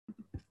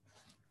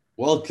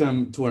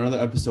Welcome to another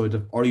episode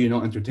of Are You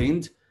Not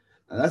Entertained?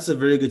 That's a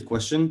very good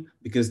question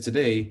because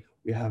today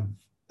we have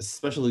a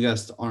special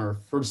guest on our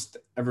first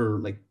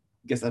ever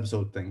guest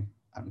episode thing.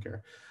 I don't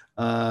care.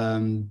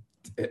 Um,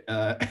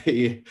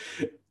 a,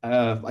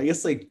 I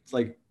guess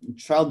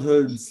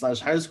childhood slash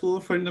high school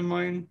friend of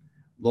mine,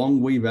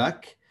 long way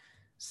back,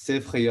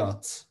 Sayf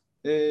Khayatt.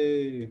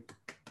 Hey,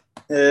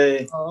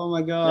 Hey, oh my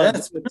yeah, God,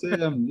 it's it's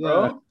him. Yeah.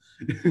 bro.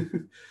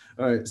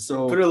 All right, Put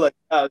so it like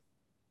that.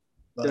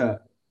 But yeah.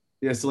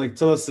 Yeah, so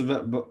tell us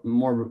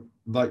more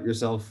about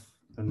yourself.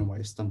 I don't know why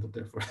I stumbled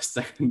there for a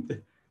second.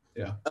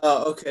 Yeah.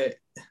 okay.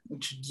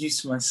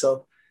 Introduce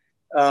myself.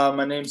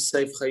 My name's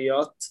Sayf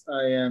Khayatt.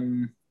 I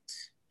am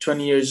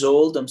 20 years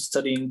old. I'm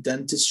studying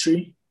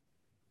dentistry,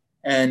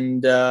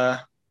 and yeah,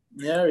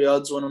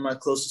 Riyad's one of my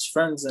closest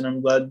friends, and I'm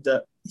glad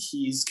that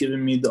he's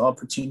given me the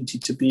opportunity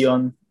to be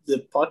on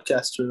the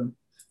podcast with him.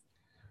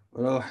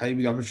 Well,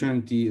 Habibi,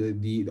 opportunity.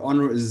 The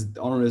honor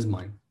is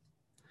mine.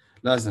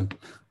 Listen,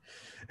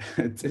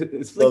 it's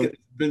like So it's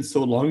been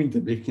so long in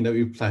the making that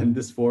we planned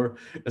this for.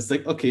 It's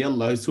like okay,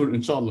 Allah, soon,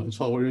 inshallah,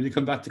 when you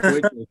come back to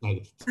Kuwait, we'll plan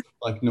it.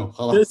 Like no, yeah,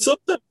 khalas.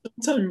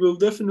 sometime we'll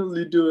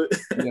definitely do it.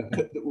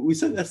 Yeah, we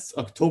said that's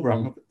October.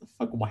 I'm like, what the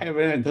fuck? Why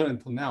haven't I done it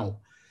until now?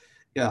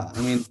 Yeah,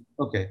 I mean,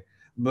 okay,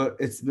 but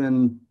it's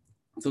been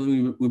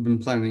something we've been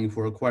planning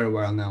for quite a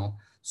while now.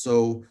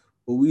 So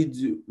what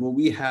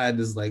we had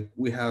is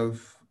we have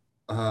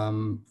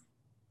um,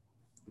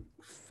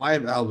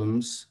 five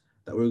albums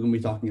that we're going to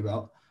be talking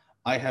about.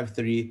 I have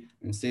three,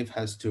 and Safe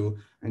has two,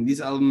 and these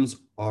albums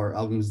are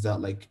albums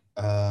that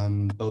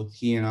both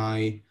he and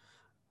I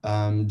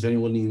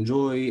genuinely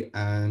enjoy,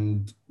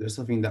 and there's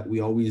something that we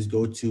always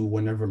go to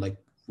whenever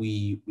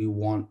we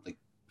want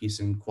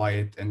peace and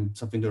quiet and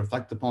something to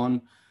reflect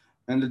upon,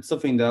 and it's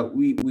something that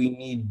we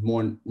need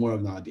more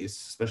of nowadays,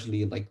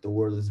 especially the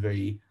world is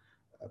very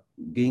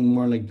getting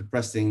more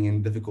depressing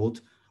and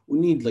difficult. We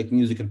need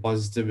music and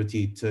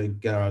positivity to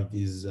get out of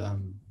these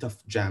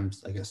tough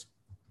jams, I guess.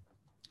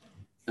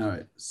 All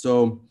right,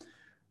 so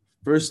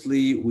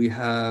firstly we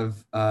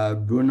have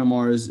Bruno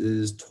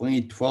Mars's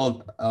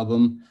 2012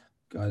 album.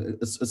 God,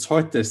 it's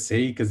hard to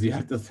say because you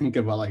have to think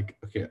about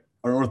okay,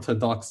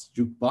 unorthodox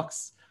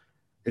jukebox.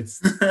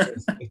 It's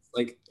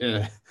like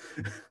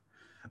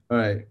all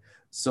right.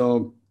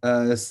 So,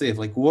 Safe,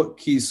 what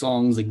key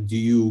songs do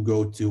you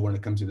go to when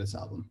it comes to this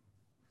album?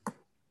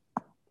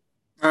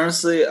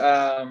 Honestly,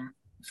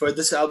 for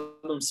this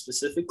album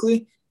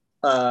specifically,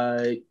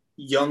 uh,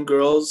 Young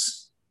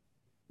Girls,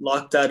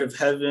 Locked Out of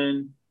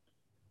Heaven,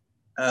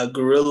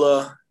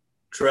 Gorilla,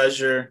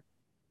 Treasure,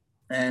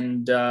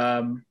 and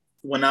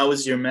When I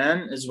Was Your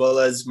Man, as well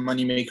as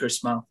Moneymaker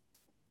Smile.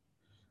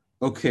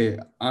 Okay,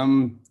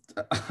 I'm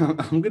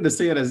gonna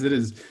say it as it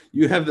is.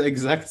 You have the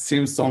exact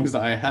same songs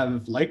that I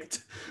have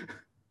liked,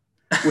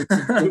 which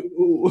is,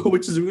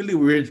 which is really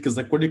weird because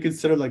when you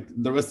consider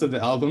the rest of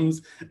the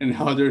albums and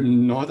how they're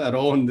not at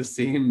all in the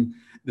same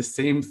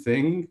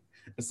thing,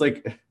 it's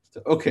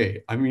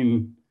okay. I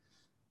mean,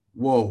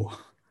 whoa,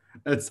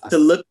 that's To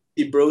lip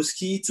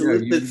broski, to yeah.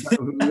 lip it.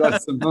 You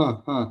got some, huh?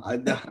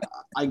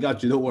 I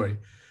got you. Don't worry.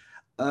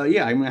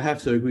 Yeah, I mean, I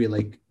have to agree.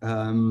 I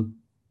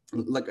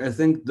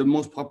think the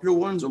most popular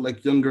ones are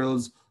Young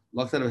Girls,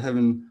 Locked Out of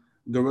Heaven,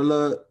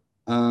 Gorilla,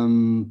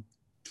 um,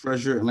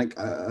 Treasure, and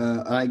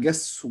and I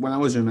guess When I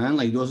Was Your Man,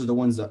 those are the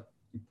ones that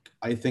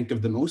I think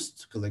of the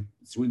most because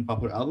it's a really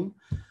popular album.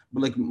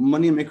 But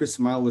Money Maker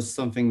Smile was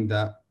something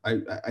that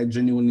I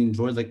genuinely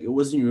enjoyed. It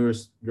wasn't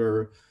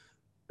your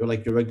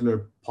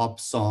regular pop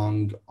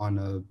song on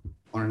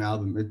an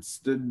album.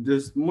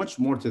 There's much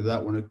more to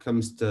that when it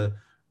comes to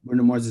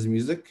Bruno Mars's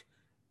music,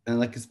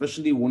 and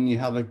especially when you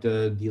have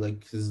the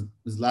his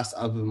last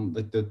album,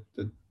 the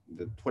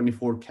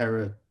 24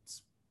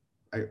 carats.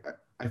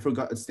 I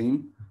forgot its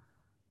name,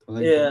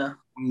 like Yeah.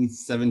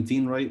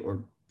 2017, right,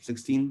 or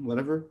 16,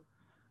 whatever.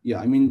 Yeah,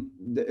 I mean,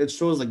 it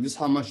shows just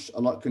how much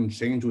a lot can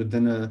change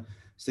within a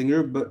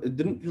singer, but it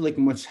didn't feel like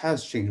much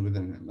has changed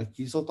within him.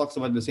 He still talks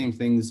about the same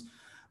things,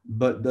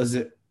 but does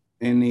it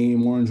in a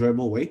more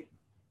enjoyable way.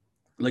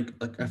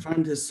 I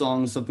find his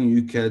songs something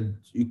you could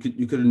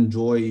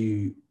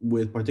enjoy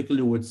with,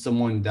 particularly with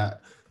someone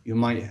that you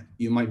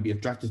might be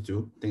attracted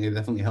to. I think it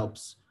definitely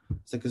helps.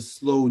 It's like a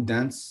slow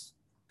dance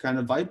kind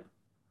of vibe.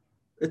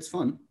 It's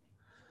fun.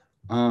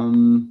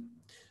 Um,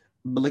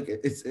 but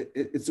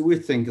it's a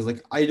weird thing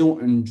because I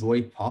don't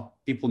enjoy pop.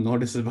 People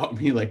notice about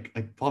me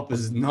pop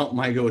is not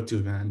my go-to,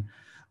 man.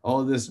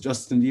 All this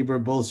Justin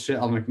Bieber bullshit.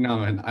 I'm like, no,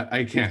 man,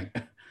 I can't.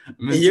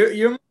 I'm into,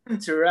 You're more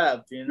into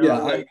rap, yeah,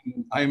 like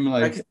I'm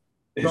I can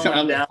it's going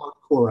not down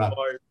hardcore rap,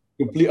 hard.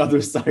 complete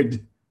other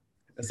side.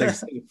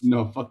 It's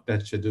no, fuck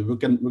that shit, dude. We're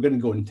gonna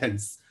go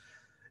intense.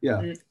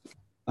 Yeah.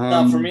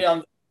 No, for Um. me,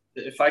 I'm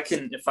if I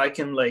can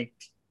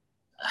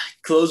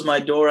close my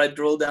door, I'd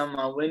roll down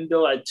my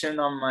window, I'd turn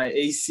on my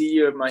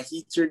AC or my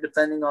heater,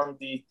 depending on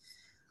the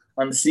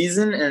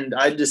season, and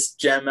I just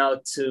jam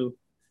out to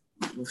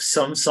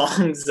some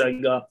songs I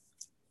got.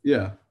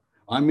 Yeah.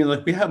 I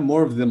mean, we have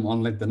more of them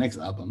on the next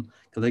album.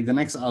 Because the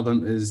next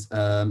album is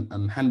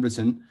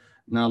handwritten.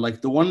 Now,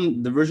 like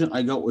the version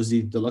I got was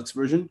the deluxe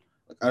version.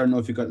 Like I don't know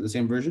if you got the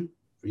same version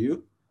for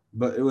you,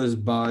 but it was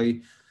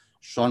by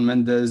Shawn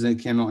Mendes and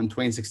it came out in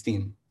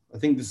 2016. I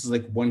think this is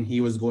like when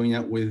he was going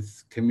out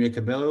with Camila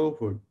Cabello,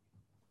 who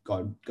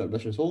God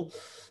bless her soul.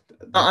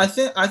 I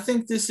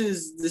think this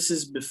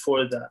is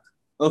before that.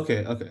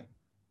 Okay, okay.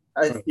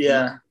 I All right.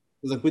 yeah.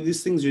 'Cause, like with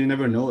these things, you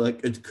never know.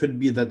 Like it could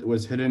be that it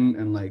was hidden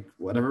and like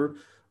whatever,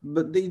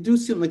 but they do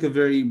seem like a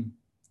very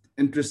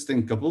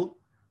interesting couple.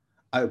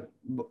 I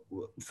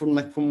from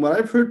what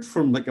I've heard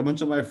from like a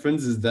bunch of my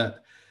friends is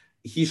that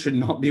he should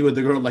not be with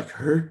a girl like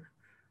her.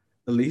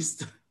 At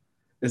least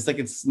it's like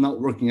it's not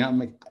working out. I'm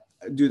like,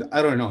 dude,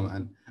 I don't know,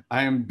 man.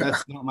 I am.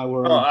 That's not my Oh,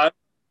 word. I'm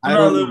I not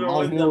don't know. living All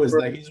I with them, know is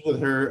bro. that he's with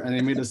her, and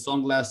they made a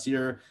song last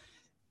year,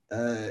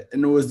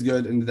 and it was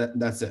good, and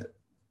that's it.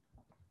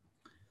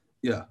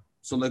 Yeah.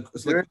 So like,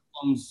 it's like, You're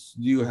what songs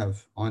do you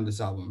have on this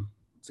album?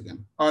 Once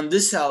again. on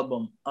this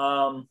album.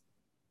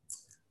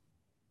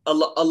 A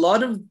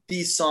lot of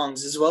these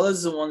songs, as well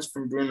as the ones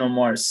from Bruno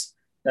Mars,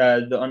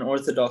 the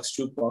Unorthodox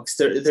Jukebox,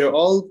 they're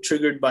all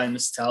triggered by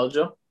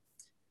nostalgia.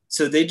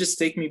 So they just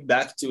take me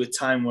back to a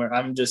time where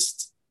I'm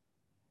just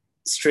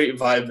straight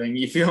vibing.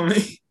 You feel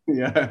me?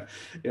 Yeah.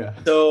 Yeah.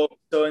 So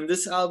in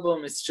this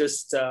album, it's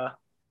just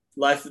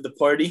Life of the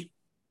Party,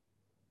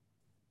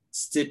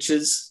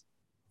 Stitches,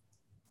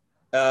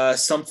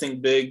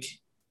 Something Big,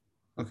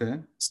 Okay.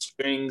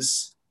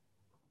 Strings,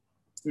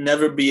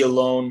 Never Be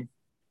Alone,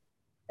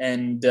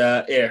 and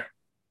Air.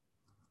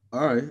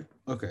 All right.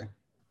 Okay.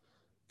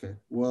 Okay.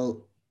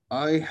 Well,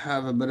 I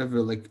have a bit of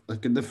a like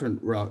a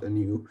different route than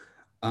you.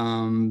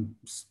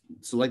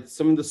 So like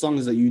some of the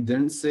songs that you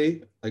didn't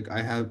say, like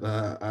I have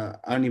I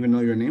don't even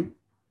know your name.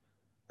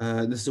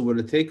 This is what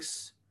it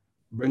takes.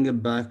 Bring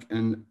it back,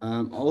 and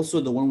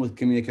also the one with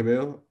Camila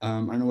Cabello.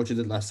 I know what you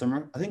did last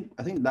summer. I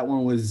think that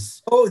one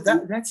was Oh,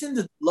 that's in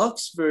the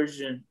deluxe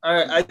version. All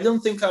right, I don't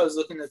think I was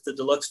looking at the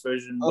deluxe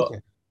version, but okay.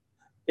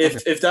 Okay.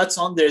 if that's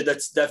on there,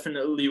 that's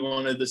definitely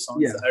one of the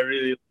songs Yeah. that I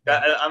really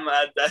like. I'm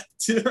at that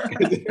too.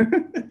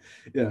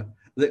 Yeah.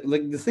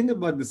 Like the thing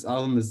about this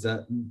album is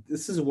that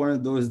this is one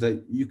of those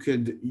that you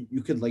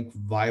could like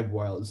vibe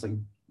while it's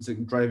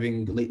like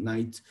driving late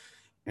night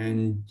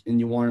and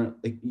you want to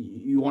like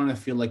you want to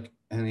feel like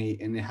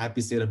in a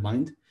happy state of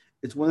mind.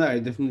 It's one that I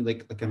definitely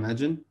like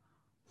imagine.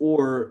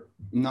 Or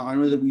now I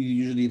know that we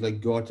usually like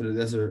go out to the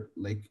desert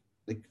like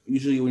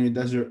usually when you're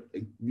desert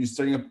like, you're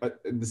starting up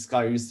at the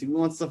sky you see we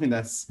want something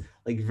that's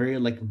like very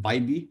like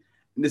vibey,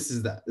 and this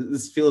is that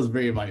this feels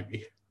very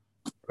vibey,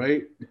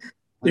 right?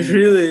 I It mean,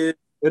 really is.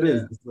 it Yeah.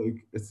 is.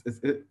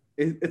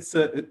 It's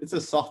like it's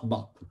a soft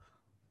bop.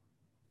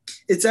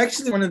 It's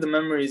actually one of the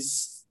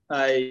memories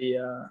I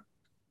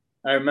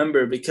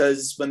remember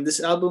because when this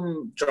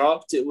album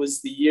dropped, it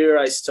was the year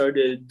I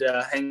started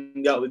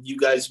hanging out with you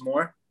guys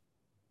more.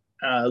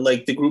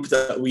 Like the group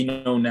that we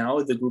know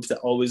now, the group that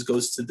always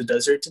goes to the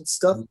desert and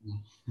stuff.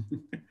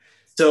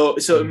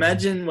 So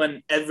imagine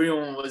when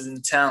everyone was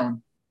in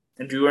town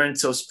and we weren't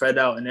so spread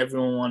out and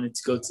everyone wanted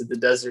to go to the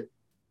desert.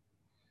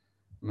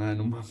 Man,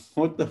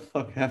 what the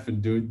fuck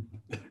happened, dude?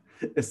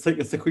 It's like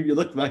when you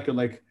look back and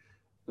like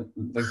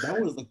that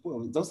was like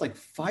that was like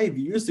 5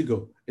 years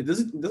ago. It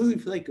doesn't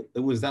feel like it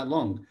was that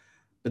long,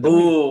 but then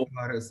when you Oh, think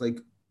about it, it's like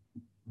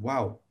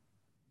wow,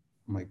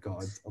 my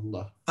God,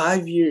 Allah,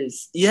 5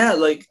 years. Yeah,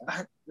 like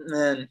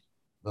man,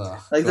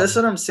 like God. that's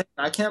what I'm saying.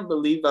 I can't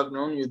believe I've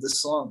known you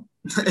this long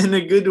in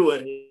a good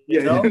way, you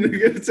Yeah, know?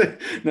 it's like,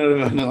 no,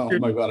 no, no, no. Oh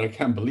my God, I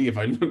can't believe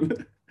I know.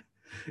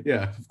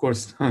 Yeah, of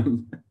course.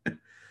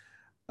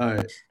 All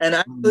right. And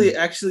Um,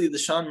 actually, the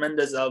Shawn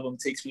Mendes album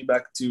takes me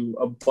back to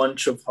a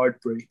bunch of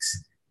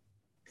heartbreaks.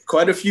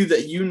 Quite a few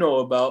that you know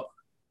about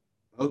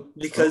oh,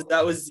 because oh,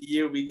 that was the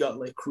year we got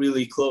like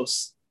really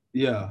close.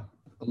 yeah,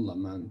 Allah,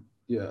 man.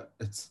 Yeah,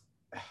 it's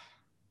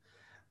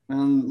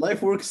and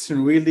life works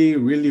in really,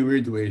 really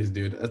weird ways,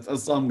 dude.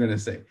 That's all I'm gonna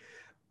say.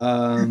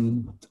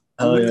 I'm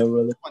Oh gonna yeah, talk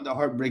brother. about the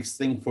heartbreaks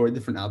thing for a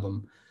different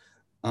album.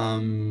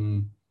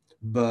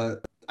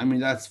 But I mean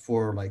that's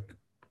for like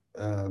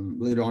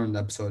later on in the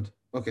episode.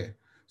 Okay,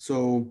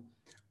 so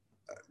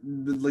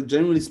like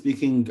generally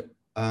speaking,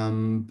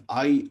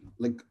 I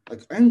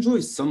I enjoy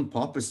some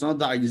pop. It's not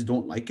that I just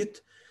don't like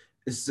it.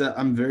 It's that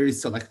I'm very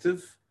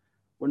selective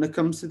when it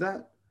comes to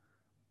that.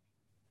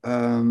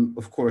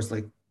 Of course,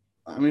 like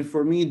I mean,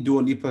 for me,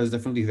 Dua Lipa is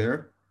definitely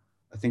there.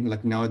 I think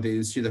like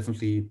nowadays she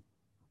definitely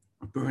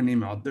put her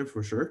name out there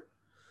for sure.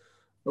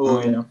 Oh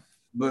Um, yeah.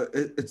 but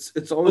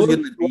it's always What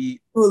gonna was be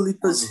Dua more of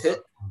Lipa's hit?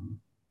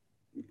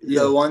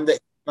 yeah. The one that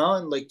came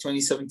out in like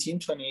 2017,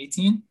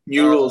 2018?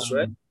 New Rules,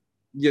 right? Um,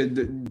 yeah,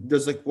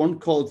 there's like one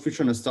called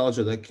Future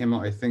Nostalgia that came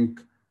out, I think,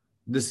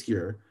 this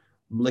year.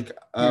 Like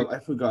Hmm. I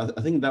forgot.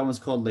 I think that one's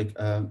called like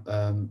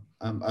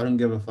I don't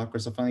give a fuck or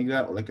something like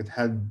that. Or like it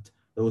had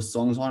those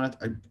songs on it.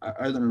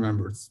 I don't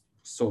remember. It's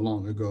so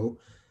long ago.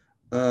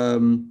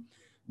 Um,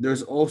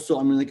 there's also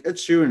I mean like Ed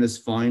Sheeran is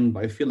fine,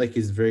 but I feel like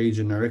he's very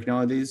generic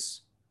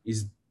nowadays.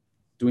 He's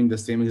doing the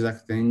same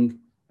exact thing.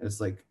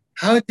 It's like,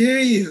 How dare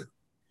you?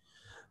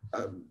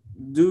 uh,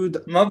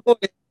 dude, My boy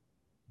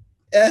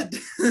Ed,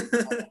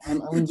 I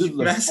mean, dude, you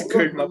look, I love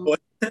massacred my him. boy.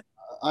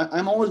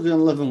 I'm always gonna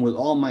love him with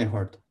all my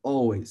heart,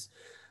 always.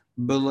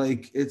 But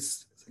like,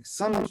 it's like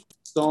some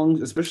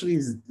songs, especially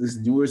these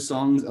newer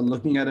songs, and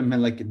looking at him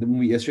and like the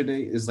movie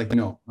yesterday is like,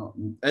 no, no,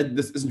 Ed,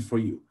 this isn't for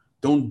you.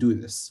 Don't do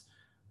this.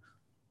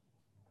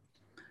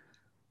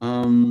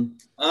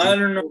 I There's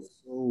don't know.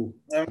 also,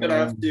 I'm gonna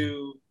have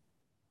to.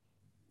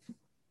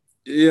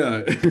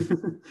 yeah,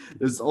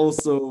 there's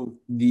also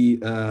the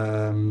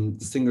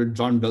singer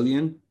John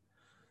Bellion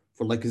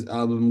for like his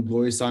album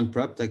Glory Sound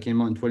Prep that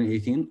came out in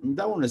 2018. And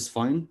that one is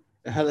fine.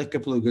 It had like, a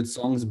couple of good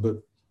songs,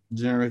 but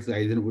generically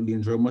I didn't really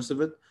enjoy most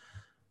of it.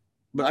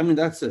 But I mean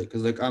that's it,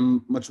 because like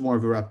I'm much more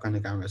of a rap kind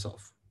of guy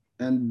myself,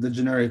 and the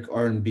generic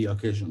R&B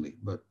occasionally.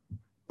 But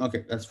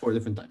okay, that's for a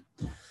different time.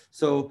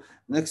 So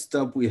next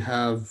up we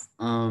have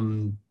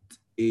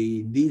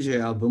a DJ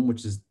album,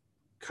 which is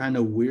kind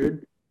of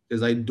weird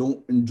because I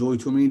don't enjoy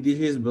too many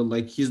DJs, but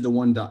like he's the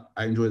one that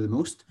I enjoy the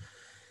most.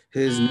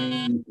 His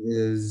name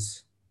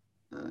is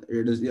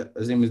here it is. Yeah,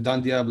 his name is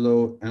Don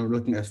Diablo, and we're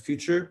looking at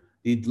Future,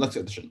 the deluxe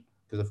edition.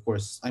 Because of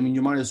course, I mean,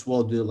 you might as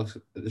well do the deluxe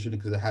edition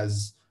because it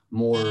has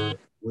more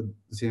with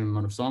the same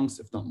amount of songs,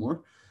 if not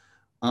more.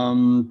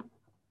 Um,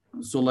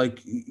 so like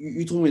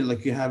you told me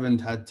like you haven't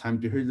had time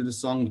to hear the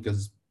song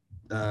because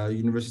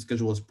university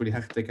schedule was pretty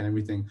hectic and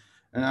everything,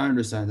 and I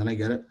understand and I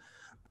get it.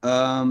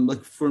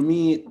 Like for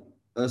me,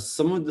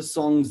 some of the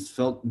songs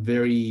felt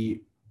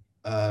very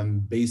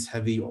bass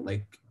heavy or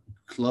like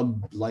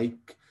club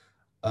like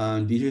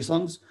DJ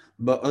songs,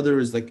 but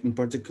others like in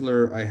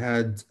particular, I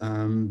had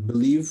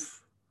Believe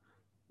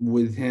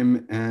with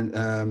him and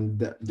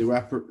the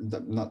rapper,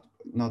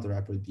 not the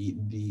rapper,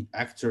 the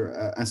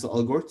actor Ansel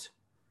Elgort,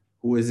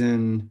 who is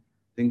in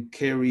I think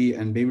Carrie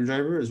and Baby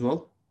Driver as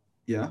well.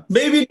 Yeah,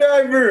 Baby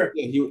Driver.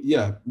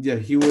 yeah,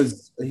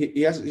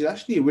 he's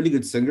actually a really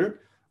good singer.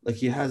 Like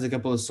he has a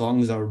couple of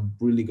songs that are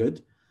really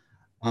good.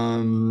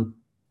 Um,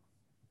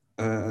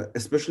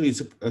 especially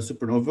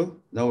Supernova.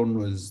 That one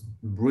was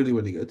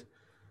really good.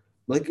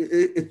 Like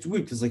it's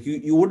weird because like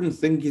you wouldn't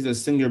think he's a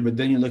singer, but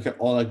then you look at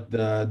all like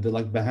the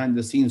like behind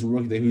the scenes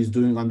work that he's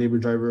doing on Baby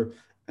Driver,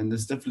 and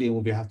it's definitely a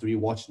movie I have to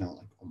rewatch now.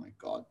 Like, oh my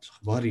god,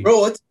 buddy,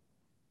 Bro,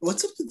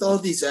 what's up with all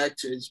these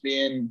actors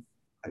being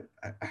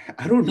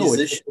I don't know.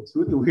 musicians? It's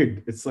really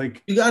weird. It's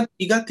like You got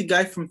the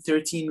guy from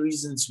 13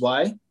 Reasons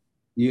Why.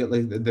 you get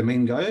like the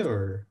main guy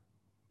or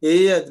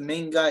Yeah, the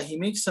main guy. He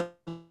makes some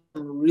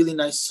really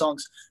nice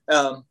songs.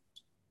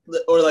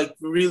 Or like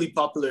really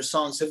popular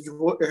songs. Have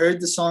you heard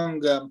the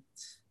song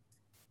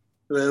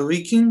well,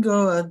 we can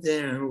go out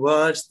there and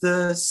watch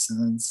the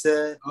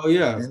sunset. And oh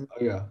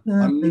yeah.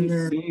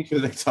 I'm sure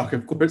they talk,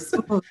 of course.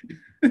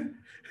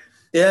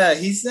 yeah,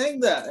 he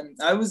sang that, and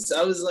I was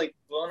like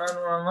blown out of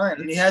my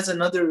mind. And he has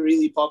another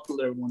really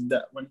popular one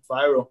that went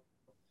viral.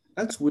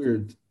 That's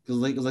weird because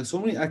like so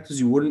many actors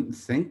you wouldn't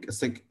think.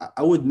 It's like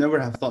I would never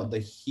have thought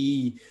that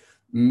he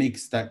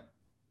makes that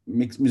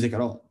makes music at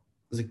all.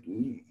 It's like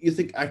you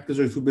think actors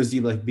are too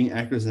busy like being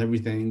actors and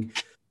everything.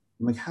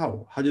 I'm like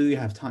how do you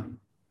have time?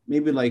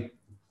 Maybe like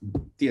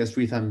he has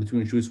free time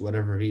between shoots,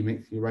 whatever. He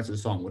writes a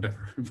song,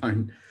 whatever.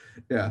 Fine,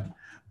 yeah.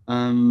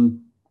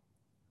 Um,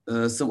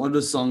 some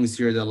other songs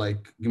here that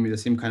like give me the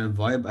same kind of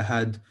vibe. I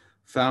had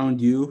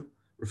Found You,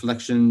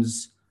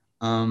 Reflections,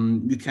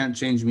 You Can't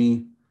Change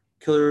Me,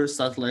 Killer,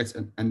 Satellites,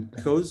 and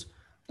Echoes.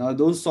 Now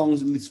those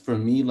songs, at least for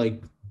me,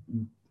 like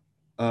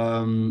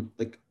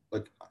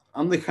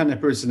I'm the kind of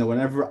person that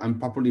whenever I'm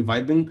properly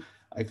vibing,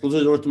 I close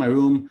the door to my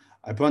room,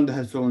 I put on the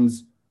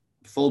headphones,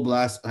 full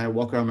blast, and I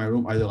walk around my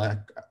room.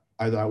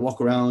 Either I walk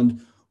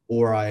around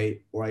or I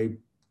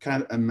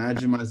kind of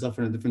imagine myself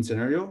in a different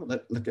scenario.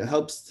 Like it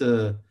helps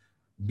to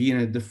be in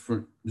a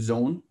different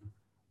zone.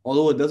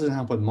 Although it doesn't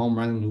happen when mom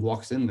randomly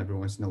walks in every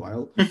once in a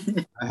while.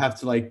 I have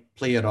to like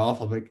play it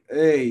off. I'm like,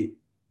 hey,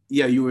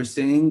 yeah, you were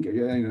saying,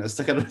 yeah, it's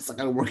like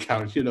a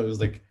workout, it's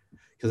like,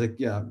 because like,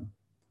 yeah,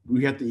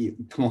 we have to eat.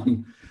 Come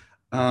on.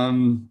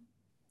 Um,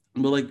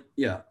 but like,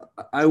 yeah,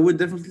 I would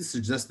definitely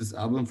suggest this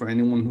album for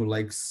anyone who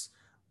likes,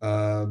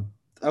 uh,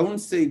 I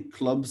wouldn't say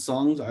club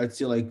songs. I'd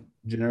say like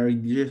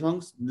generic DJ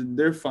songs.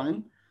 They're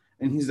fine,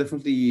 and he's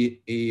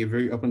definitely a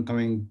very up and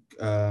coming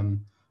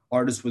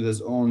artist with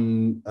his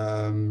own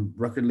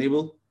record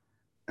label,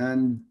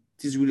 and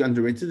he's really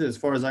underrated. As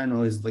far as I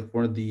know, he's like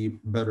one of the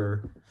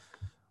better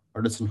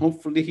artists, and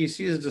hopefully he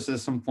sees this at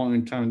some point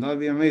in time. That'd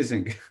be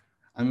amazing.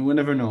 I mean, we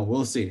never know.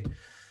 We'll see.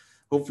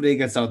 Hopefully, it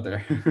gets out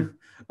there.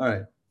 All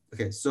right.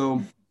 Okay.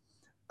 So,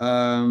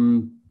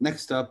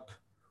 next up,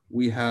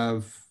 we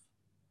have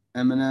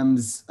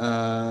Eminem's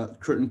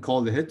Curtain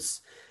Call the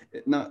Hits.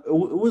 Now, it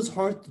was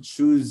hard to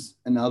choose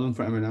an album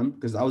for Eminem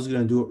because I was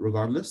gonna do it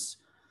regardless.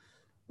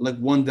 Like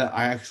one that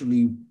I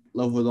actually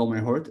love with all my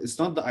heart. It's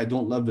not that I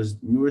don't love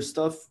his newer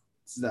stuff.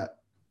 It's that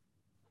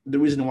the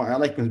reason why I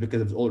like him is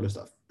because of his older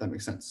stuff. That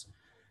makes sense.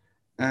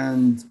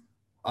 And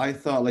I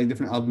thought like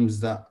different albums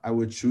that I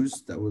would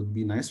choose that would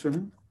be nice for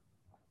him,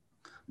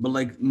 but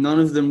like none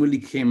of them really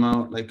came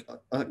out. Like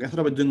I thought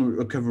about doing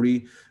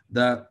Recovery,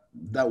 that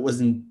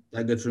wasn't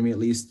that good for me at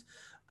least.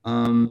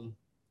 Um,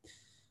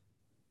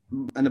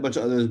 and a bunch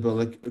of others, but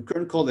like the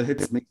current call the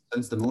hits makes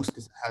sense the most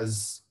because it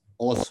has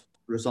all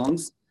popular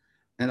songs,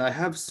 and I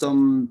have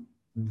some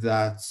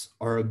that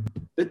are a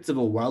bit of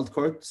a wild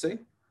card to say.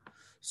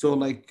 So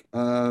like,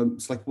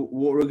 it's like what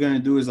we're gonna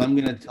do is I'm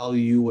gonna tell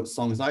you what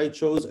songs I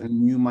chose,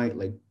 and you might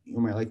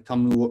tell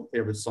me what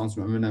favorite songs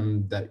from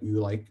Eminem that you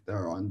like that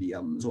are on the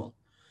album as well.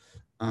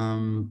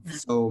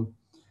 So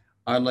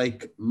I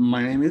like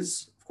My Name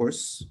Is, of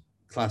course,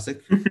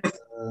 classic.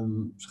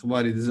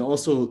 Khabari. There's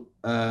also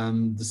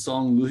the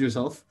song Lose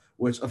Yourself,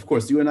 which, of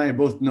course, you and I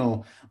both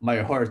know my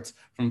heart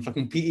from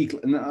fucking PE.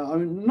 No, I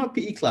mean, not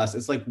PE class,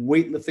 it's like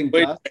weightlifting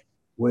Wait. class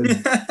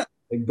with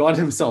like, God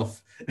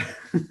Himself.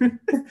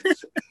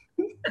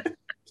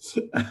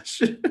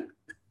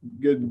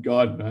 Good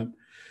God, man.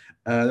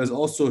 There's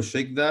also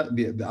Shake That,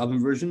 the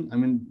album version. I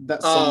mean,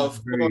 that song is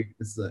Of course. very,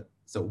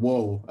 it's a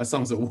whoa. That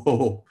song's a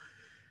whoa.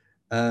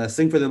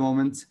 Sing for the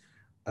Moment,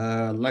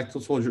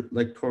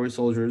 like Tory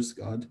Soldiers,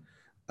 God,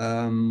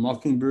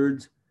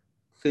 Mockingbird,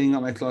 Cleaning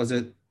Out My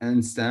Closet,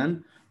 and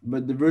Stan.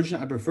 But the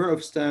version I prefer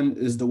of Stan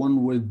is the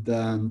one with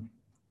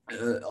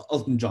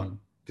Elton John,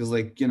 because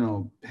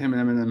him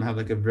and Eminem have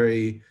like a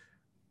very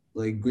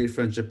like great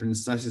friendship, and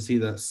it's nice to see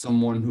that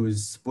someone who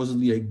is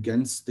supposedly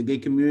against the gay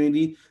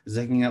community is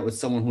hanging out with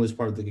someone who is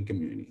part of the gay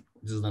community,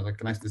 which is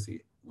like nice to see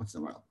once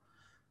in a while.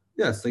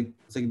 Yeah, it's like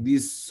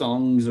these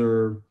songs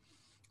are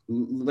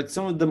like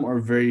some of them are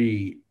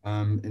very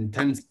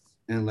intense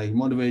and like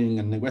motivating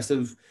and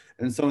aggressive,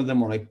 and some of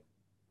them are like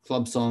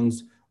club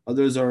songs.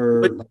 Others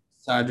are But like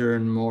sadder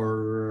and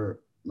more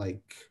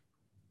like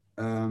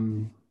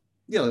um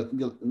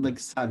like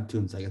sad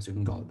tunes, I guess you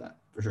can call it that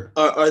for sure.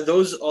 are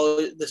those all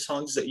the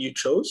songs that you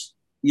chose?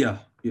 Yeah,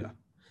 yeah,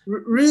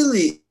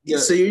 Really? yeah.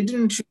 So you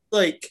didn't choose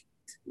like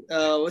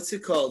what's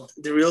it called?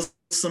 The Real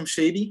Slim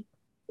Shady?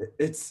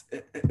 It's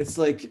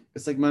like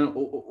man,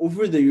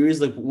 over the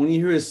years, like when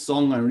you hear a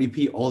song on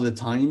repeat all the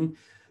time,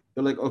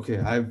 you're like, okay,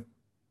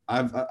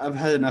 I've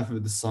had enough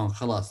of this song.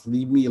 Khalas,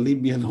 leave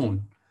me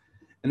alone.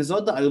 And it's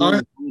not that I don't like Hon-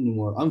 the song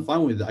anymore. I'm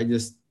fine with it. I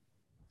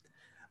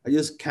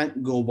just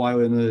can't go by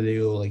with another day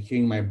or like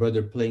hearing my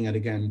brother playing it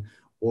again,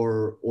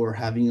 or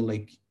having it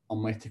like on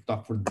my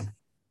TikTok for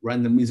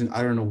random reason.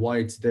 I don't know why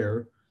it's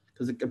there.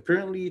 Because like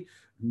apparently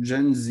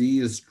Gen Z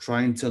is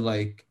trying to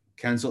like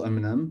cancel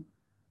Eminem.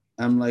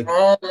 I'm like,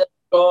 Oh my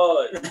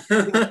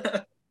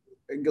god.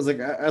 because like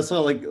I saw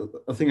like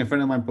a thing a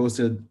friend of mine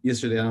posted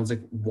yesterday, and I was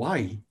like,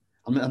 why?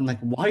 I'm like,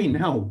 why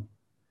now?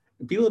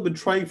 People have been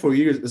trying for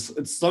years.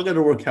 It's not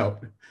gonna work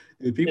out.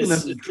 People have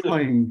It's been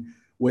trying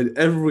with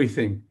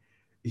everything.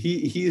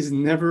 He is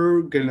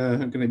never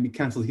gonna be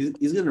canceled.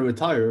 He's gonna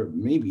retire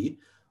maybe,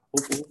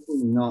 hopefully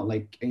not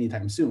like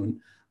anytime soon.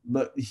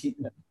 But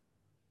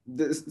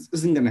this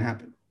isn't gonna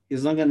happen.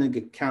 He's not gonna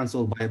get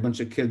canceled by a bunch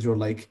of kids who are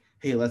like,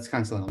 hey, let's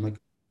cancel him. I'm like,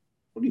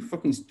 what are you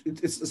fucking?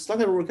 It's not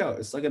gonna work out.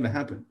 It's not gonna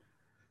happen.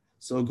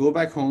 So go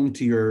back home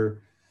to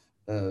your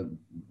uh,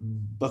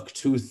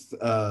 bucktooth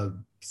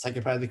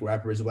psychopathic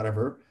rappers,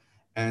 whatever,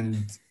 and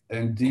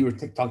do your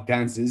TikTok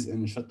dances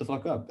and shut the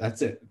fuck up.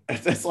 That's it.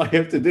 That's all you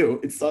have to do.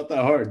 It's not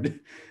that hard.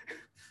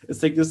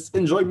 It's like just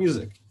enjoy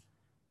music.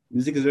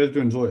 Music is there to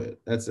enjoy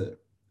it. That's it.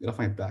 Get off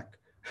my back.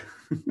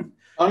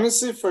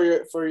 honestly for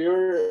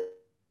your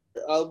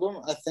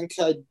album, I think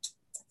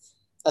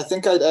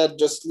I'd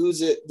just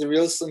lose it. The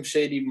Real Slim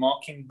Shady,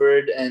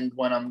 Mockingbird, and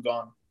When I'm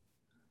Gone.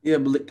 Yeah,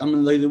 but like, I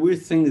mean, like the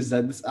weird thing is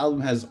that this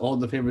album has all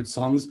the favorite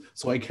songs,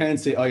 so I can't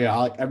say, oh yeah, I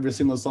like every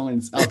single song in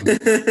this album.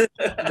 I'm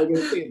not gonna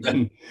say it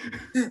then.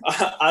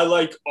 I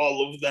like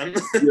all of them.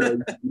 Yeah,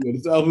 yeah,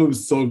 this album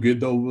is so good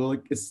though. But,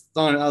 like it's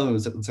not an album;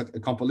 it's like a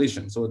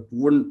compilation. So it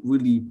wouldn't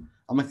really.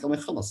 I'm like,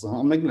 خلاص,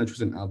 I'm not gonna choose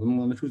an album. I'm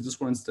gonna choose this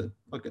one instead.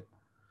 Okay.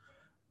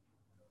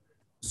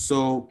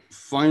 So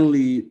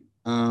finally,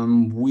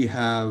 we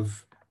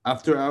have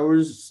After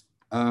Hours.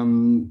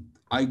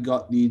 I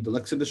got the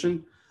deluxe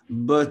edition,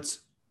 but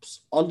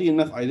oddly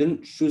enough, I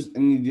didn't choose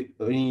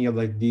any of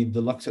like the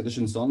deluxe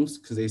edition songs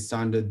because they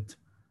sounded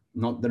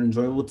not that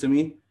enjoyable to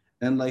me.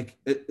 And like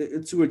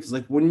it's weird because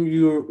like when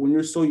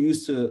you're so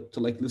used to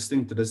like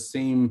listening to the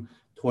same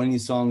 20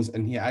 songs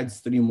and he adds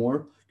three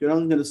more, you're not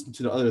gonna listen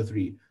to the other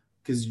three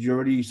because you're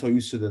already so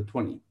used to the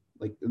 20.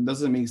 Like it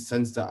doesn't make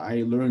sense that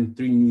I learned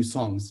three new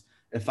songs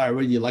if I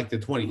already like the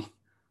 20.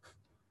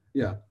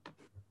 Yeah.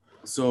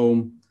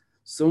 So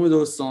some of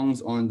those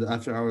songs on the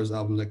After Hours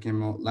album that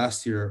came out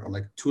last year are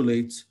like Too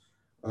Late,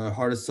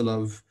 Hardest to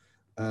Love,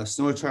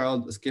 Snow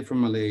Child, Escape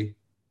from LA,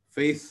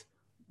 Faith,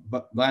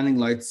 Blinding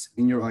Lights,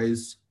 In Your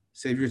Eyes,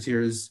 Save Your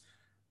Tears,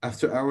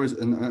 After Hours,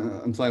 and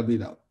Until I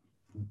Bleed Out.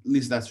 At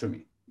least that's for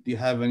me. Do you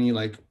have any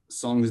like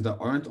songs that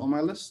aren't on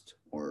my list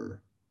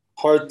or?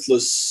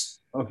 Heartless.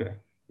 Okay,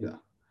 yeah.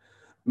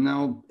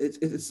 Now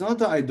it's not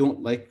that I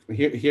don't like.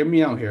 Hear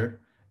me out here.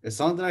 It's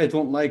not that I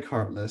don't like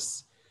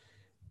Heartless.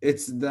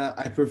 It's that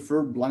I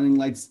prefer Blinding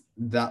Lights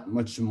that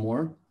much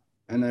more,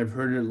 and I've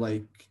heard it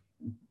like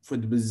for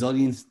the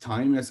bazillionth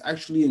time. It's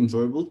actually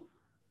enjoyable.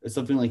 It's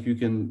something like you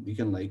can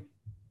like.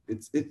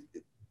 It's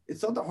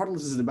not that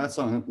Heartless is a bad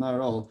song, not at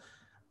all.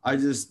 I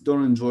just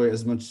don't enjoy it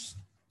as much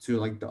to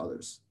like the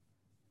others.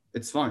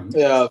 It's fine.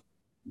 Yeah.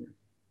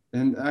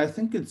 And I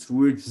think it's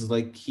weird because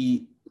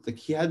he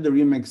had the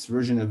remix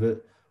version of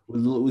it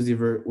with Lil Uzi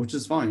Vert, which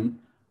is fine.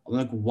 I'm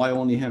like, why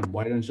only him?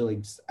 Why don't you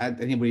like just add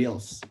anybody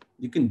else?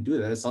 You can do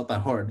that. It's not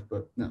that hard,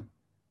 but no.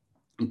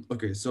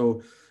 Okay,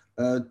 so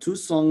two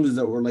songs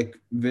that were like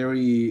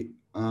very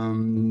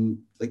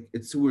like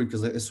it's weird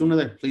because like as soon as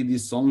I play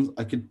these songs,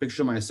 I could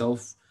picture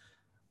myself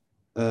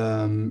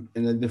in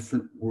a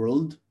different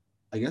world.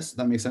 I guess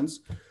that makes sense.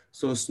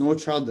 So Snow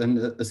Child and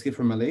Escape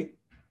from LA,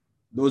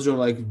 those are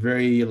like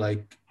very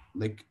like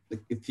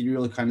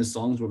ethereal kind of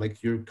songs where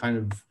like you're kind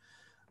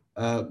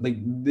of like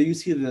do you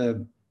see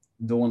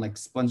the one like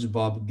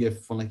SpongeBob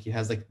gif when like he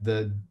has like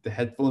the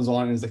headphones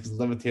on and he's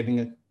levitating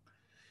it.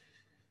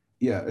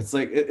 Yeah, it's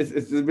like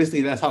it's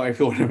basically that's how I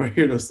feel whenever I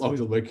hear those songs.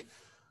 I'm like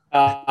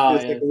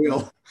it's like Yeah.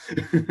 real. I'm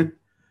you know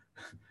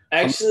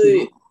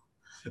Actually,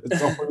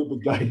 it's not for the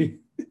guy.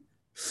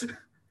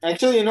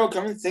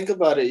 come and think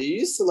about it. You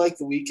used to like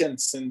The Weeknd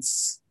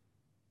since,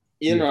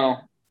 you Yeah. know,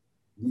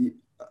 Ye-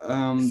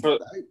 for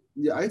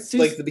yeah, I'd say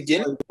like the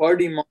beginning, like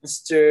Party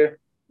Monster,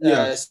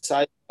 yeah,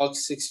 Sidewalk,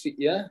 6 Feet.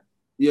 Yeah.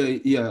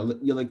 yeah,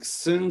 like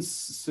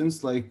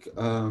since like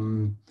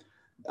album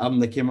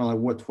that came out like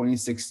what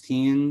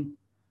 2016.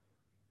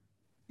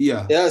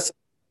 Yeah, Yeah. So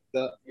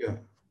the, yeah.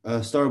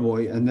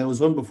 Starboy, and there was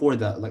one before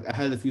that. Like I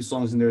had a few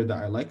songs in there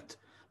that I liked,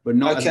 but I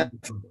not at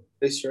can't that.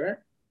 place, right?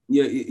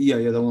 Yeah.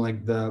 The one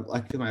like the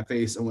like in my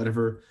face and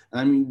whatever.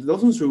 And I mean,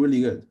 those ones were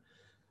really good.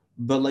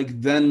 But like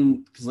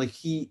then, because like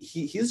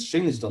he's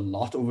changed a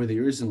lot over the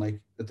years, and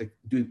like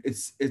dude,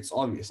 it's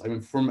obvious. I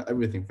mean, from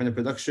everything, from the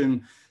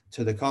production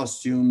to the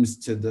costumes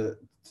to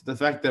the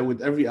fact that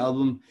with every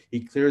album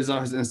he clears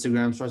out his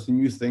Instagram, starts a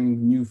new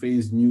thing, new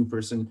phase, new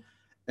person,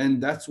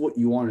 and that's what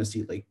you want to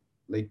see.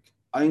 Like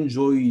I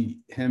enjoy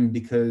him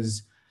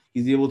because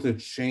he's able to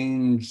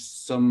change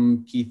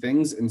some key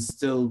things and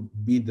still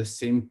be the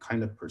same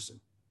kind of person.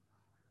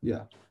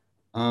 Yeah.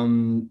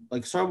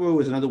 Like Starboy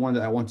was another one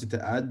that I wanted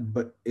to add,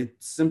 but it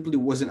simply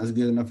wasn't as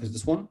good enough as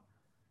this one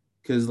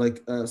because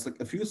it's like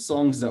a few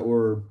songs that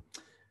were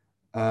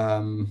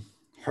um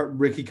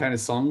heartbreaky kind of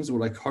songs were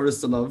like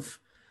hardest to love,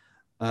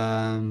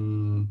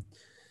 um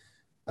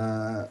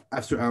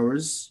After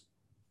Hours,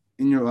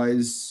 In Your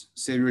Eyes,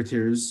 Save Your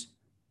Tears,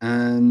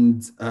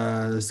 and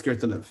Scared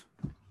to Live.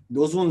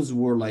 Those ones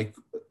were like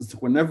it's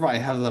like whenever I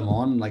have them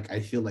on, like I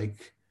feel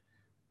like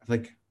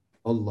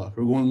Allah,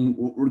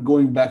 we're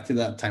going back to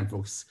that time,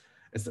 folks.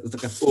 It's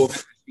like a Oh,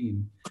 flashback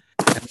scene,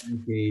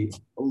 and okay,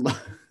 Allah,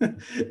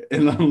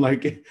 and I'm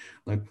like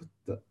what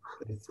the?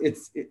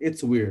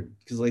 It's weird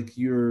because like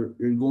you're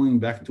going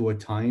back to a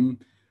time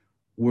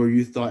where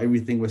you thought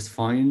everything was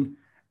fine,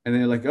 and then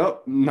you're like,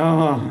 oh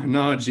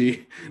no,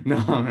 G, no,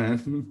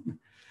 man.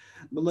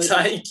 But like,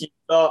 Taiki.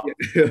 Oh,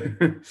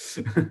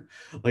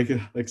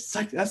 yeah. like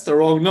psych, that's the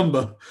wrong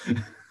number.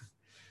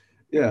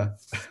 Yeah.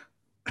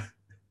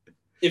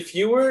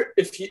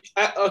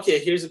 okay,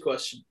 here's a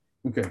question.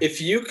 Okay. If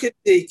you could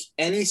take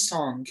any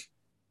song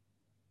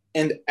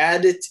and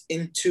add it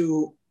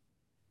into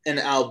an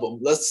album,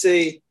 let's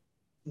say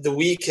the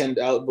Weekend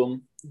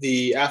album,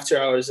 the After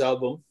Hours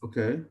album,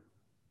 Okay.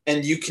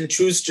 and you can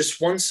choose just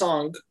one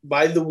song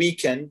by the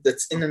Weekend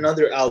that's in Okay.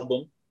 another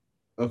album,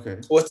 Okay.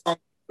 what song would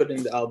you put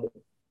in the album?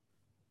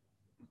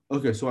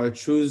 Okay. So I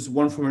choose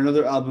one from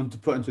another album to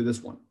put into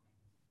this one,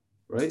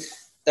 right?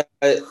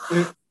 Uh,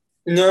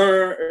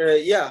 no,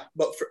 yeah,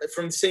 but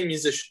from the same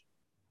musician.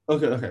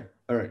 Okay. Okay.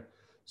 All right.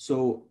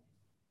 So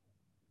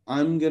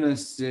I'm gonna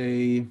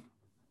say,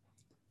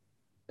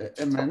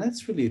 man,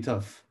 that's really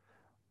tough.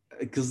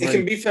 Because It can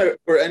like, be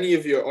for any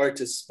of your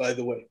artists, by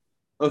the way.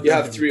 okay, You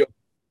okay. have three.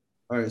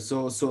 All right.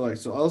 So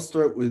I'll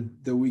start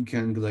with the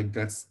weekend. Like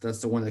that's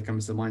the one that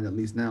comes to mind at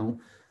least now.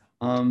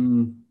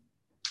 Um,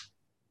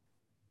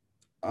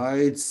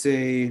 I'd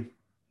say,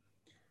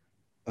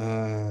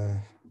 uh,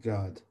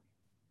 God.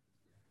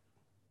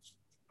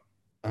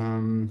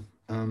 Um,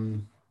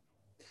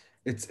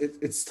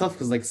 it's tough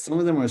because like some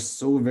of them are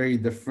so very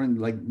different.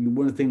 Like you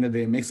wouldn't think that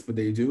they mix, but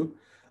they do.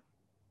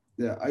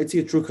 Yeah, I'd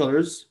say True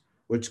Colors,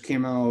 which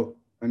came out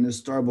on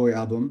his Starboy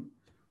album,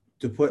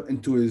 to put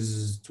into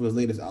his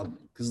latest album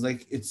because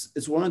like it's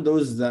one of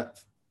those that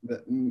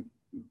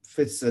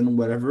fits in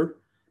whatever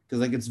because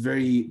like it's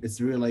very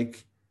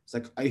like it's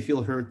like I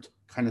feel hurt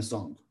kind of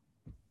song.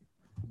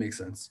 Makes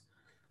sense.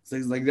 So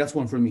it's like that's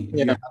one for me. Do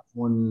you Yeah. have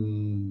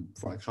one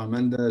for like Shawn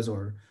Mendes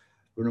or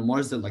Bruno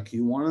Mars that like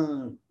you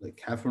wanna like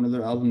have for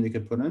another album you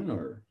could put in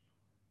or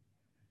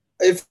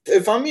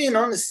If I'm being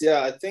honest,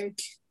 yeah, I think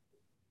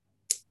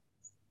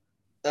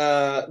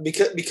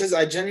because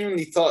I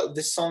genuinely thought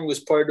this song was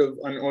part of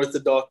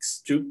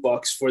Unorthodox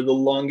Jukebox for the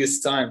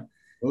longest time.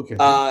 okay.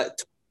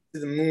 To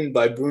the Moon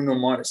by Bruno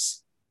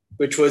Mars,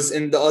 which was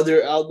in the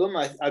other album.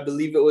 I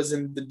believe it was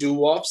in the Doo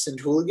Wops and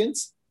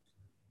Hooligans.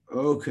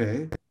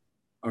 Okay.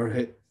 All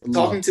right. A lot.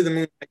 Talking to the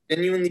Moon, I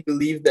genuinely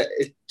believe that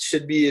it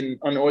should be an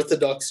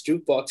Unorthodox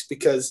Jukebox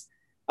because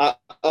I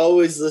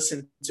always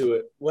listened to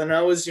it. When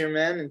I Was Your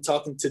Man and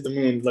Talking to the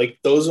Moon, like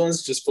those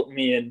ones just put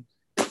me in.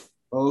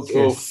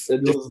 Okay, So so a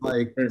it was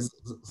like, different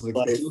it's like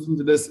if you life. listen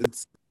to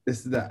this,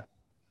 it's that.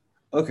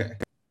 Okay,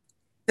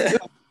 yeah,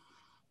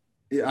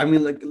 yeah. I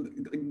mean, like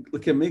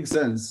it makes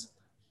sense.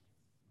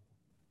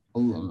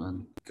 Allah,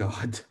 man,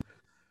 God,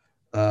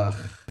 uh,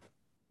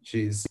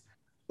 jeez.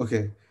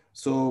 Okay,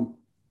 so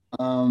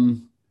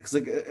it's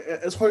like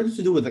it's hard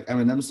to do with like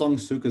Eminem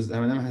songs too, because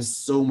Eminem has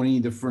so many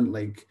different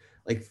like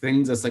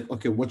things. That's like,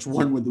 okay, which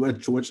one with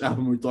which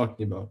album we're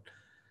talking about?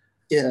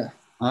 Yeah.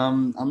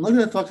 I'm not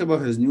gonna talk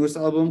about his newest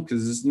album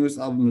because his newest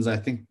album is, I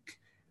think,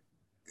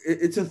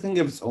 it's a thing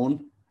of its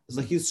own. It's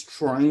like he's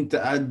trying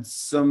to add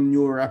some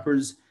newer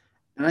rappers,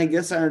 and I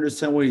guess I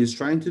understand what he's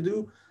trying to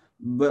do,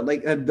 but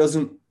like that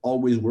doesn't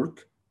always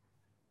work.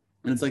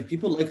 And it's like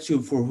people liked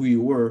you for who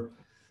you were,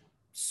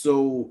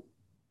 so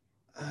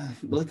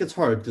but like it's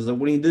hard because like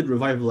when he did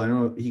Revival, I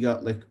know he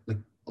got like a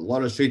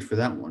lot of shade for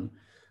that one.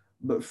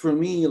 But for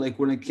me, like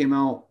when it came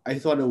out, I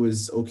thought it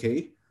was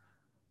okay,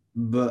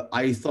 but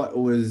I thought it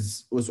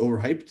was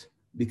overhyped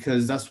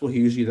because that's what he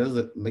usually does.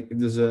 Like if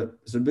there's a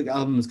big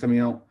album that's coming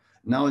out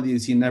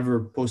nowadays, he never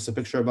posts a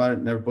picture about it,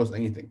 never posts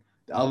anything.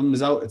 The album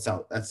is out, it's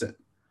out. That's it.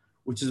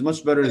 Which is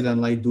much better than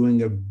like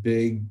doing a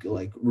big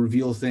like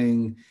reveal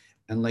thing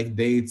and like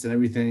dates and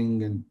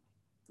everything. And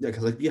yeah,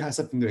 because like you have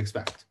something to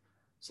expect.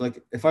 So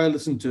like if I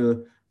listen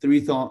to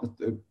three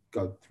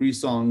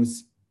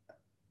songs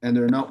and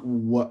they're not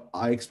what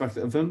I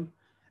expected of him,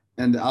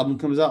 and the album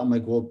comes out, I'm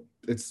like, well,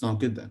 it's not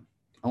good then.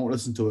 I won't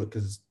listen to it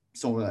because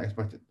it's not what I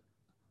expected.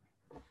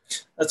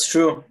 That's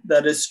true.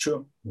 That is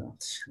true. Yeah. I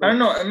Like, don't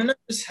know. Eminem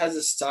just has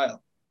a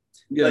style.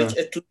 yeah. Like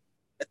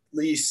at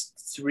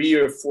least three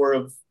or four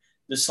of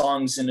the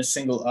songs in a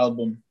single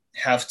album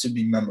have to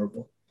be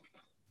memorable.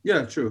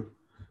 Yeah, true.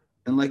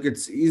 And like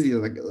it's easy,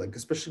 like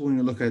especially when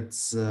you look at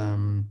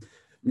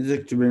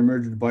music to be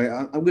murdered by.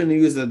 I'm going to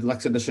use the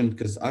deluxe edition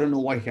because I don't know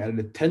why he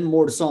added 10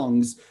 more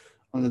songs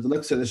on the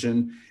deluxe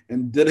edition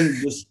and didn't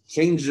just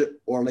change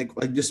it or like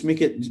just make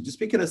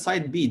it a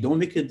side B. Don't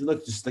make it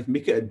deluxe. Just like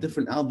make it a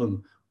different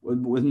album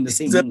within the It's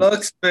same name.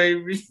 deluxe,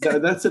 baby.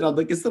 That's it. I'm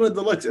like, it's not a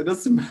deluxe. It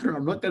doesn't matter.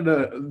 I'm not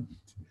gonna,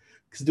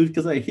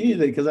 because I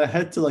hated it because I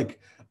had to like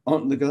I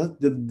had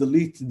to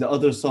delete the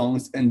other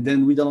songs and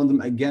then re-download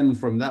them again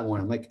from that one.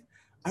 I'm like,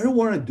 I don't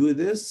want to do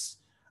this.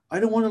 I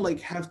don't want to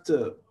like have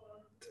to.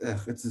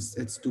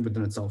 It's stupid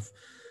in itself.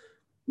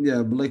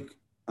 Yeah, but like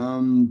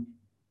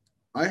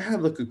I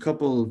have like a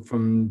couple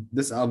from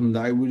this album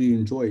that I really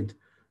enjoyed.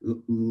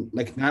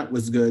 Like Nat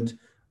was good.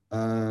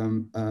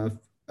 Um, uh,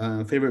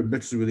 Favorite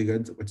Bitch was really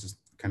good, which is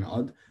kind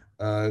of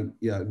odd.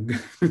 Yeah,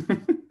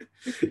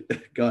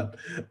 God.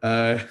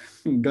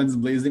 Guns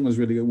Blazing was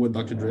really good with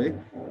Dr. Dre.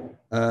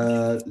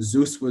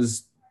 Zeus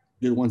was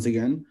good once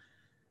again,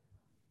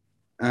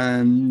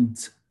 and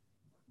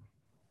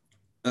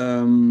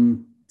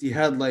he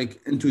had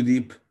like Into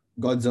Deep,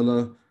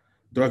 Godzilla,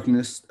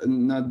 Darkness.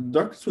 And now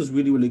Darkness was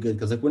really good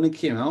because like when it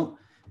came out,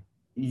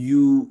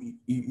 you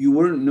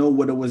wouldn't know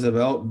what it was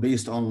about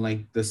based on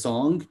like the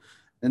song,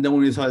 and then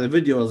when you saw the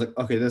video, I was like,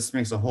 okay, this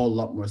makes a whole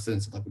lot more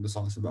sense like what the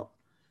song's about.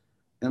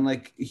 And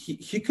like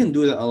he can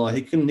do that a lot.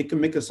 He can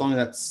make a song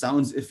that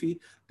sounds iffy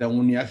that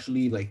when you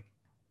actually like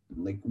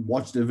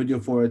watch the video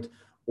for it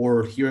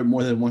or hear it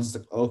more than once,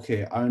 it's like,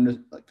 okay,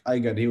 I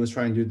get it. He was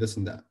trying to do this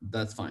and that.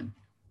 That's fine.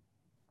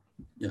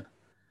 Yeah.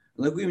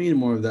 Like we need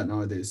more of that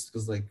nowadays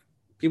because like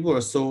people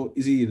are so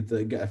easy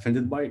to get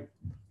offended by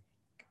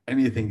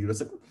anything.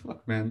 It's like, what the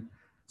fuck, man.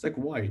 It's like,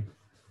 why?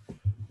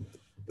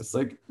 It's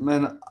like,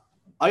 man,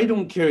 I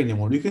don't care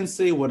anymore. You can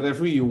say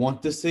whatever you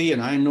want to say,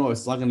 and I know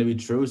it's not going to be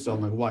true. So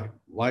I'm like, why?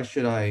 Why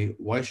should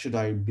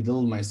I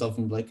belittle myself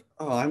and be like,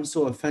 oh, I'm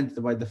so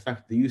offended by the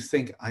fact that you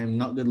think I'm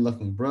not good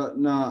looking, bro?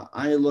 Nah,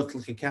 I look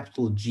like a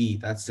capital G.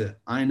 That's it.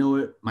 I know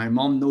it. My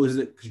mom knows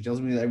it because she tells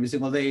me that every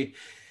single day.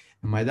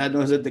 And my dad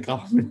knows it. The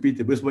compliment me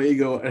to boost my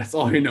ego. And that's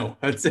all I know.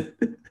 That's it.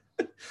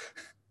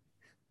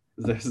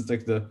 That's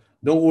like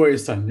don't worry,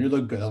 son. You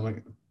look good. I'm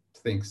like,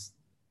 thanks.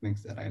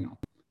 Thanks, Dad. I know.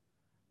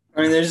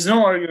 I mean, there's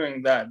no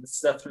arguing that. It's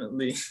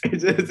definitely.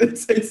 It's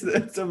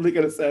definitely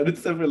kind of sad.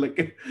 It's definitely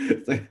like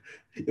it's like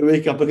you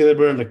wake up, look at the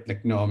bird,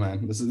 like no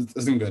man, this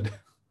isn't good.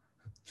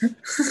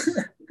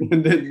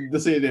 And then the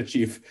say that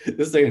chief,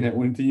 this saying that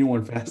went to you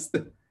one fast.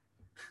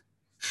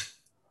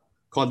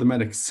 Call the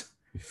medics.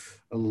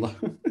 Allah.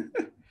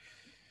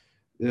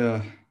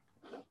 Yeah.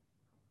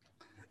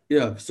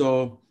 Yeah.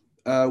 So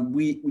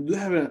we do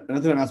have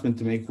another announcement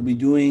to make. We'll be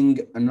doing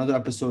another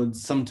episode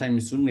sometime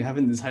soon. We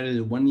haven't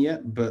decided when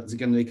yet, but it's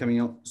gonna be coming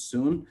out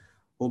soon.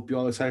 Hope you're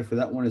all excited for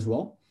that one as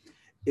well.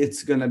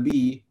 It's gonna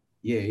be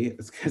yay.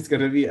 It's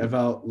gonna be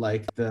about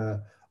like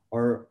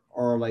our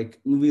like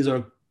movies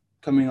are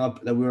coming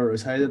up that we're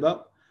excited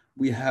about.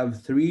 We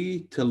have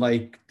three to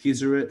like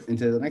teaser it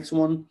into the next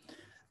one.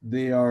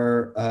 They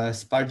are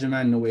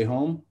Spider-Man No Way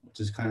Home, which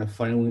is kind of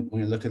funny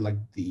when you look at like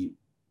the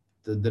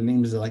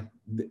names are like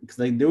because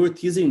like they were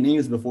teasing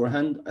names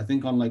beforehand. I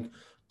think on like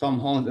Tom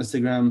Holland's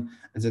Instagram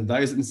and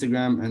Zendaya's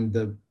Instagram and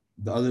the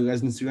other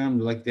guy's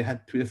Instagram. Like they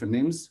had two different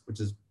names, which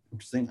is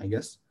interesting, I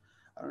guess.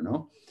 I don't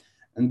know.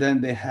 and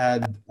then they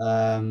had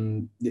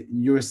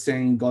you were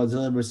saying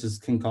Godzilla versus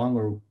King Kong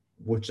or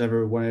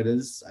whichever one it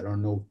is. I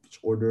don't know which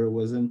order it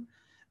was in.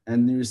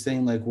 And you were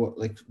saying like what,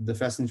 like the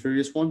Fast and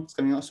Furious one is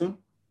coming out soon.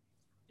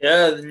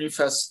 Yeah, the new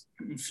Fast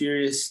and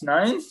Furious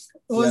 9, Yeah,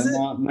 was it?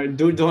 no, no,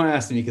 dude, don't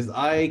ask me because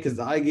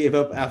I gave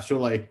up after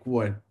like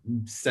what,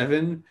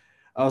 seven.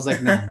 I was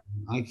like, no,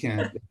 I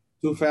can't.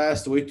 Too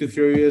fast, way too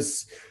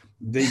furious.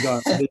 They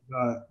got they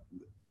got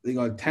they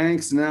got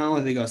tanks now.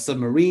 They got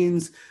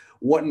submarines.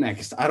 What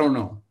next? I don't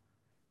know.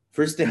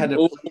 First, they had a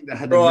Oh, plane that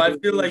had a bro, very, I feel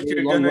very, like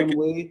very you're long gonna get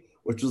runway,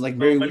 which was like so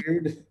very many.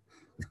 weird.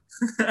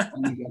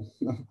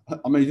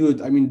 I mean,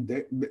 dude, I mean,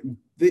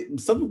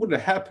 something would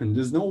have happened.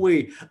 There's no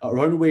way a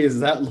runway is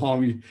that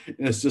long. And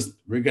it's just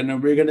we're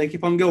gonna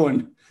keep on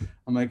going.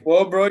 I'm like,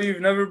 Well, bro,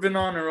 you've never been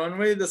on a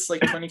runway that's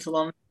like 20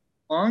 kilometers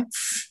long?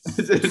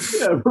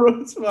 yeah,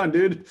 bro, it's fun,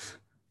 dude.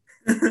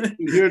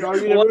 Here at our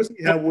What? university,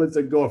 we have ones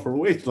that go for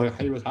weight like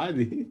I was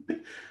hiding.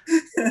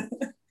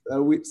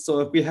 So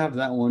if we have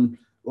that one,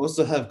 we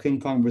also have King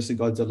Kong versus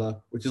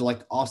Godzilla, which is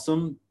like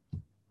awesome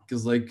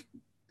because like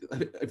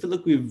I feel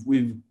like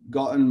we've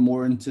gotten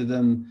more into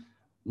them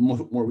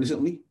more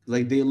recently.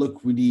 Like they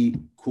look really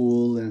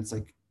cool, and it's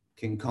like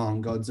King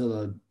Kong,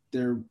 Godzilla.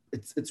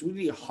 It's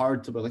really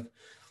hard to be like,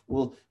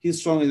 well, he's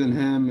stronger than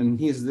him, and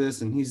he's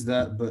this and he's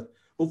that. But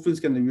hopefully,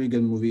 it's gonna be a really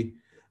good movie.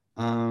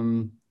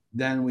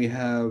 Then we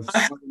have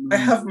I Spider-Man.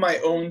 have my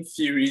own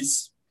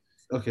theories,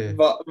 Okay,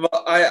 but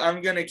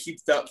I'm gonna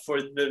keep that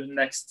for the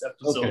next okay,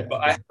 episode.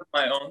 But I okay, have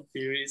my own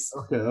theories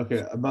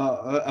okay.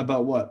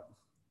 About what?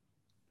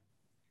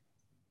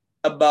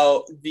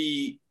 about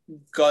the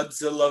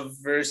Godzilla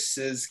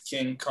versus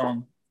King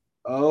Kong.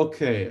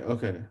 Okay. All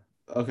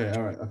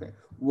right. Okay.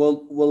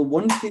 Well,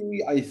 one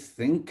theory I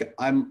think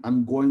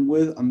I'm going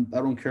with, I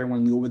don't care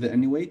when you go with it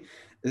anyway,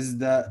 is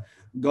that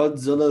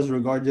Godzilla is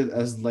regarded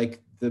as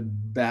like the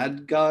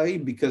bad guy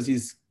because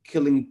he's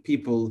killing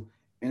people,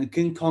 and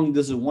King Kong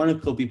doesn't want to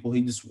kill people.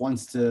 He just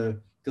wants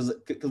to, because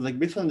like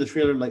based on the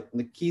trailer, like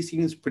he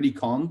seems pretty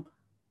calm,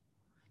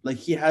 like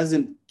he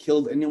hasn't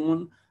killed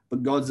anyone,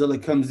 but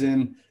Godzilla comes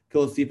in,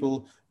 kills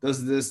people,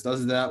 does this,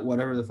 does that,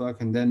 whatever the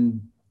fuck, and then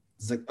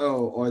it's like,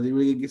 oh, are they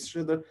really against each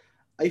other?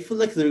 I feel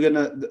like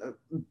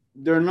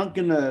they're not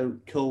gonna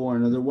kill one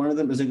another. One of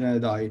them isn't gonna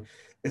die.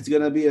 It's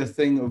gonna be a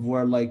thing of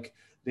where like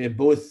they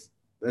both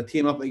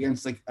team up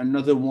against like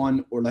another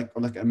one or like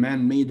a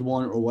man-made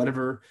one or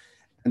whatever,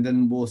 and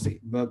then we'll see.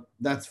 But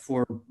that's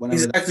for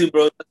whenever. Exactly,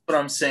 bro. That's what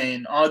I'm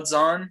saying. Odds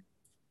on,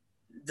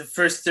 the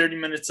first 30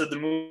 minutes of the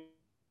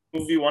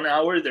movie, 1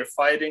 hour, they're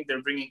fighting.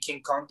 They're bringing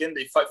King Kong in.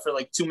 They fight for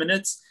like 2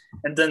 minutes,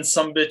 and then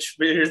some bitch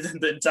bigger than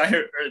the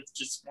entire Earth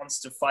just wants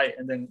to fight,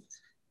 and then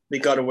they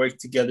gotta work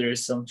together or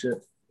some shit.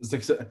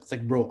 It's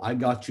like, bro, I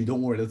got you.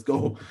 Don't worry. Let's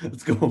go.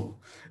 Let's go.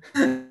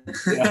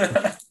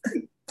 Yeah.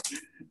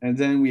 And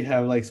then we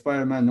have like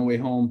Spider-Man No Way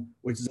Home,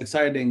 which is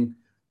exciting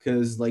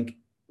because like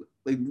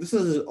this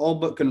is all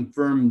but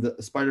confirmed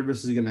that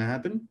Spider-Verse is gonna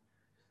happen.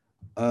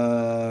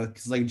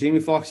 Because like Jamie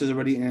Foxx is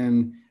already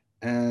in,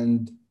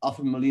 and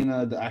Alfred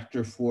Molina, the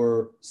actor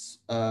for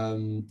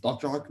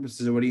Doctor Octopus,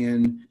 is already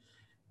in,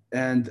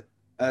 and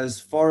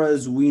as far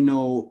as we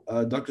know,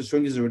 Doctor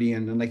Strange is already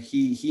in, and like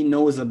he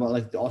knows about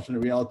like the alternate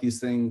realities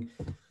thing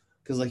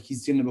because like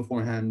he's seen it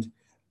beforehand.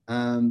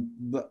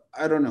 But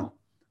I don't know.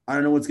 I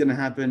don't know what's gonna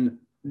happen.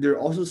 They're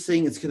also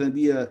saying it's gonna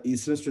be a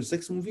Sinister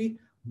Six movie,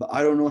 but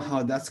I don't know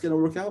how that's gonna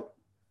work out.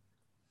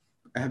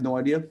 I have no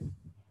idea.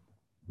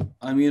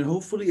 I mean,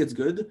 hopefully it's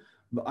good,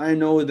 but I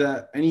know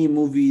that any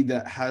movie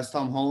that has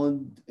Tom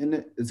Holland in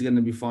it is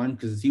gonna be fun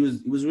because he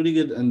was really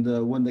good in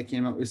the one that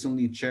came out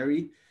recently,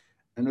 Cherry,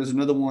 and there's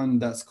another one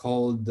that's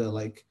called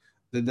like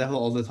The Devil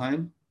All the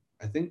Time,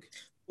 I think.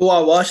 Oh,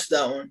 I watched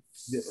that one.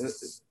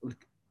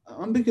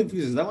 I'm a bit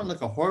confused. Is that one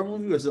like a horror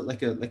movie or is it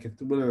like a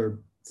thriller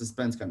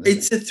suspense kind of thing?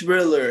 It's a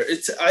thriller.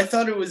 I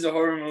thought it was a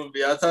horror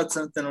movie. I thought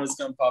something was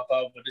gonna pop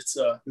out, but It's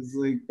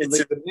like it's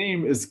like a, the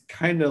name is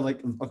kind of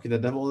like okay, the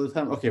devil all the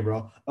time. Okay,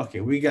 bro.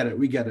 Okay, we get it.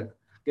 We get it.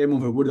 Game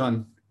over. We're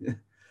done.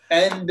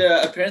 and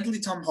apparently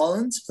Tom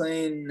Holland's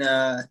playing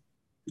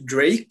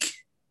Drake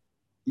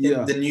in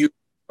Yeah. the new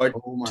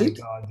Oh my Uncharted.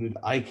 god, dude!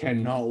 I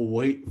cannot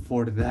wait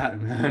for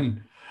that,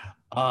 man.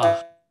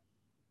 Ah,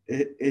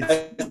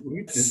 it's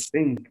weird to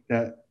think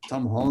that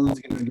Tom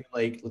Holland's gonna be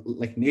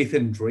like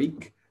Nathan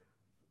Drake,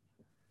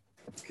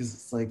 because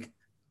it's like,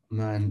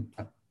 man,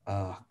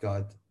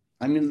 God.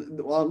 I mean,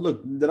 well,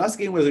 look, the last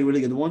game was a really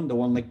good one. The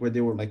one like where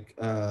they were like,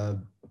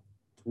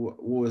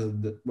 what was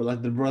it? Well,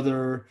 like the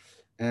brother,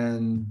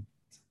 and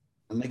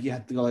like you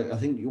had to go. Like, I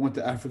think you went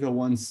to Africa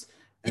once,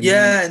 and then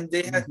Yeah, and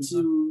they had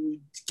to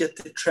get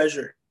the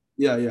treasure.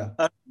 yeah, yeah,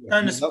 I'm yeah.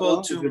 trying to No, that spoil one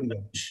was too really good.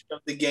 much of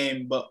the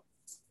game, but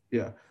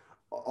Yeah.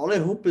 All I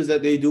hope is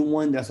that they do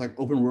one that's like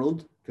open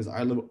world because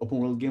I love open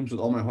world games with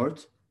all my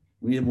heart.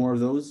 We need more of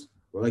those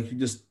where like you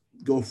just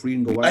go free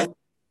and go I wild.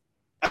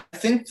 I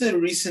think the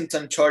recent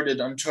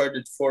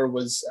Uncharted 4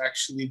 was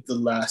actually the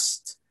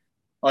last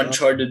Uh,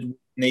 Uncharted with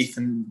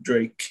Nathan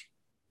Drake.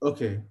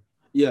 okay.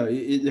 Yeah,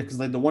 because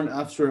like the one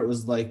after it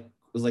was like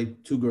was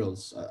like two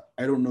girls.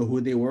 I don't know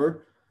who they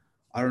were.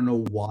 I don't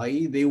know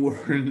why they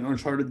were in an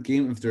Uncharted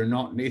game if they're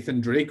not Nathan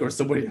Drake or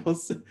somebody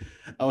else.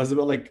 I was a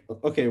bit like,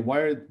 okay,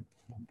 why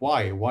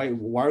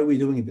are we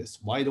doing this?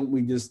 Why don't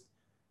we just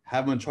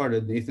have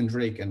Uncharted, Nathan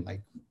Drake, and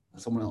like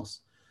someone else?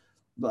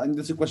 But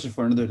that's a question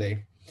for another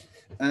day.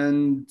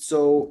 And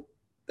so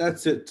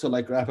that's it to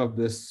like wrap up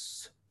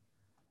this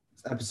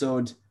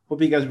episode.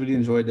 Hope you guys really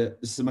enjoyed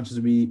it just as much as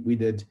we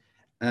did.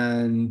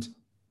 And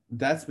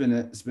that's been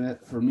it. It's been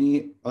it for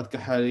me,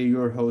 Atkahari,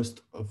 your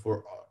host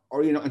for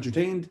Are You Not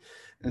Entertained?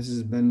 And this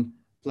has been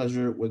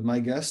pleasure with my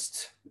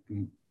guest.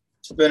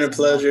 It's been a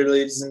pleasure,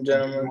 ladies and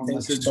gentlemen. Thank you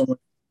Message. so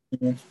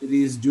much.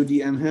 Please do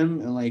DM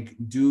him and like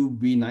do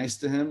be nice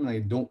to him.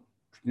 Like don't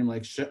treat him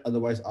like shit,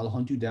 otherwise I'll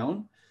hunt you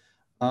down.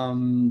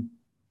 Um,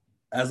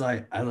 as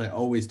I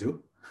always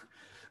do.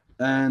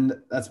 And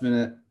that's been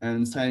it.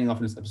 And signing off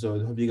in this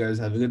episode. Hope you guys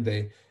have a good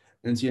day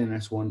and see you in the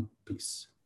next one. Peace.